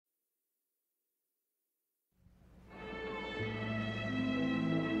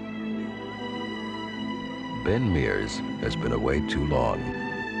Ben Mears has been away too long.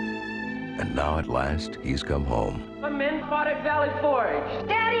 And now at last, he's come home. The men fought at Valley Forge.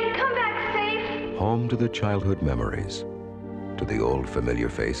 Daddy, come back safe. Home to the childhood memories, to the old familiar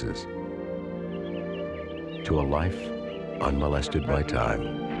faces, to a life unmolested by time.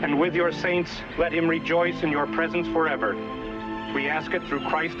 And with your saints, let him rejoice in your presence forever. We ask it through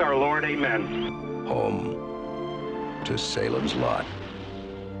Christ our Lord, amen. Home to Salem's Lot,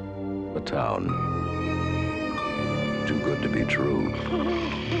 a town too good to be true.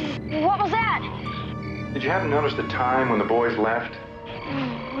 What was that? Did you happen to notice the time when the boys left?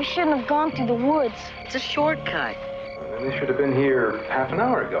 We shouldn't have gone through the woods. It's a shortcut. Well, they should have been here half an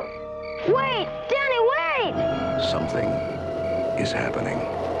hour ago. Wait! Danny, wait! Something is happening.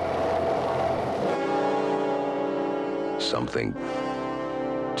 Something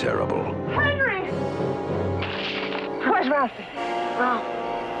terrible. Henry! Where's Ralphie?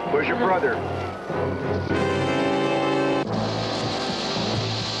 Ralph. Where's your brother?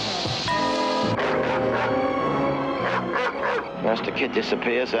 First the kid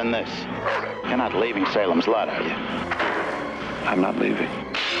disappears, then this. You're not leaving Salem's Lot, are you? I'm not leaving.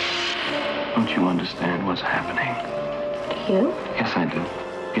 Don't you understand what's happening? You? Yes, I do.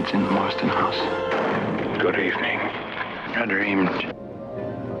 It's in the Marston house. Good evening. I dreamed.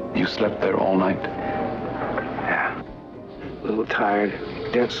 You slept there all night? Yeah. A little tired.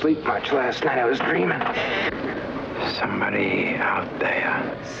 Didn't sleep much last night. I was dreaming. Somebody out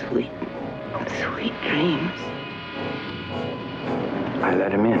there. Sweet dreams. I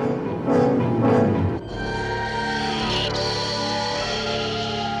let him in.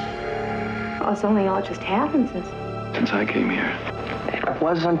 Oh, it's only all just happened Since I came here. It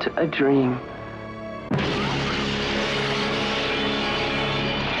wasn't a dream.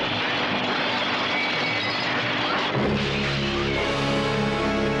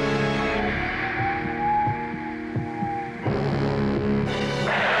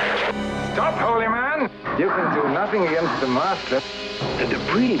 Stop, holy man! You can do nothing against the master.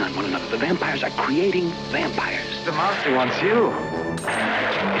 They're breeding on one another. The vampires are creating vampires. The master wants you.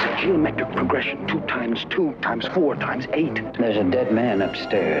 It's a geometric progression. 2 times 2 times 4 times 8. There's a dead man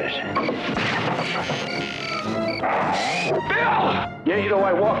upstairs. Bill! Yea, though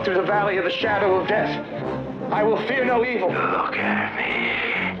I walk through the valley of the shadow of death, I will fear no evil. Look at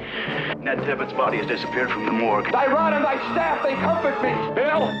me. Ned Tibbetts' body has disappeared from the morgue. Thy rod and thy staff, they comfort me.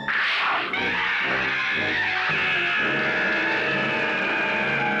 Bill!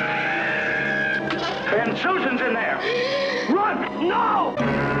 And Susan's in there. Run! No!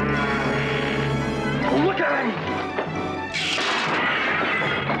 Look at him!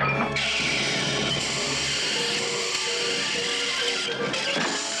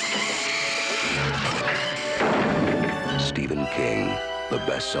 Stephen King, the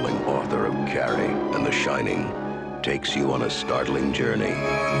best-selling author of Carrie and The Shining, takes you on a startling journey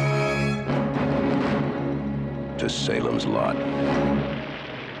to Salem's Lot.